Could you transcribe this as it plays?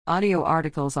Audio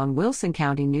articles on Wilson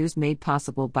County News made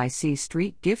possible by C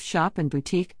Street Gift Shop and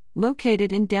Boutique,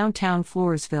 located in downtown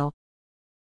Floresville.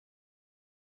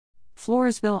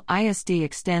 Floresville ISD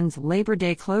extends Labor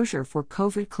Day closure for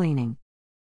COVID cleaning.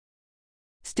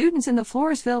 Students in the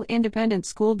Floresville Independent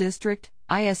School District,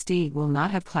 ISD, will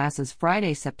not have classes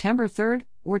Friday, September 3rd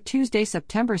or Tuesday,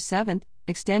 September 7th,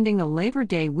 extending the Labor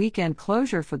Day weekend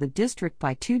closure for the district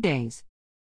by 2 days.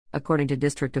 According to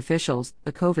district officials,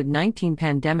 the COVID-19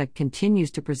 pandemic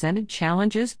continues to present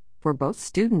challenges for both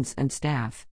students and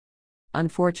staff.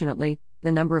 Unfortunately,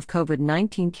 the number of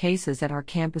COVID-19 cases at our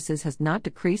campuses has not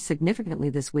decreased significantly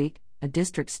this week, a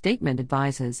district statement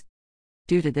advises.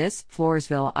 Due to this,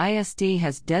 Floresville ISD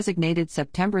has designated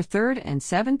September 3rd and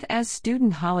 7th as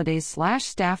student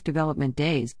holidays/staff development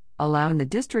days, allowing the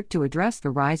district to address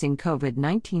the rising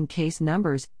COVID-19 case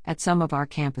numbers at some of our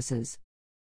campuses.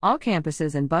 All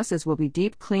campuses and buses will be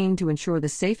deep cleaned to ensure the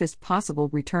safest possible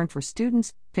return for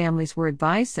students. Families were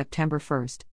advised September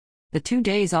 1st. The 2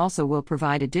 days also will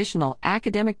provide additional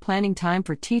academic planning time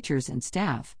for teachers and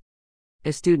staff.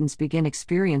 If students begin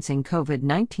experiencing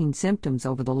COVID-19 symptoms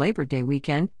over the Labor Day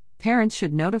weekend, parents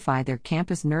should notify their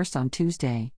campus nurse on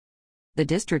Tuesday. The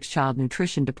district's Child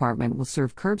Nutrition Department will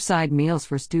serve curbside meals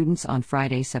for students on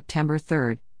Friday, September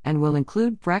 3rd, and will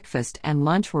include breakfast and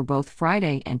lunch for both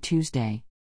Friday and Tuesday.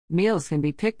 Meals can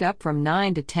be picked up from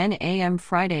 9 to 10 a.m.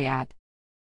 Friday at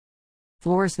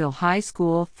Floresville High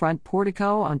School, front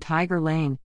portico on Tiger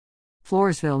Lane.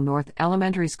 Floresville North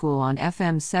Elementary School on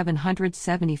FM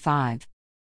 775.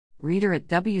 Reader at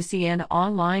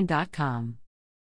WCNonline.com.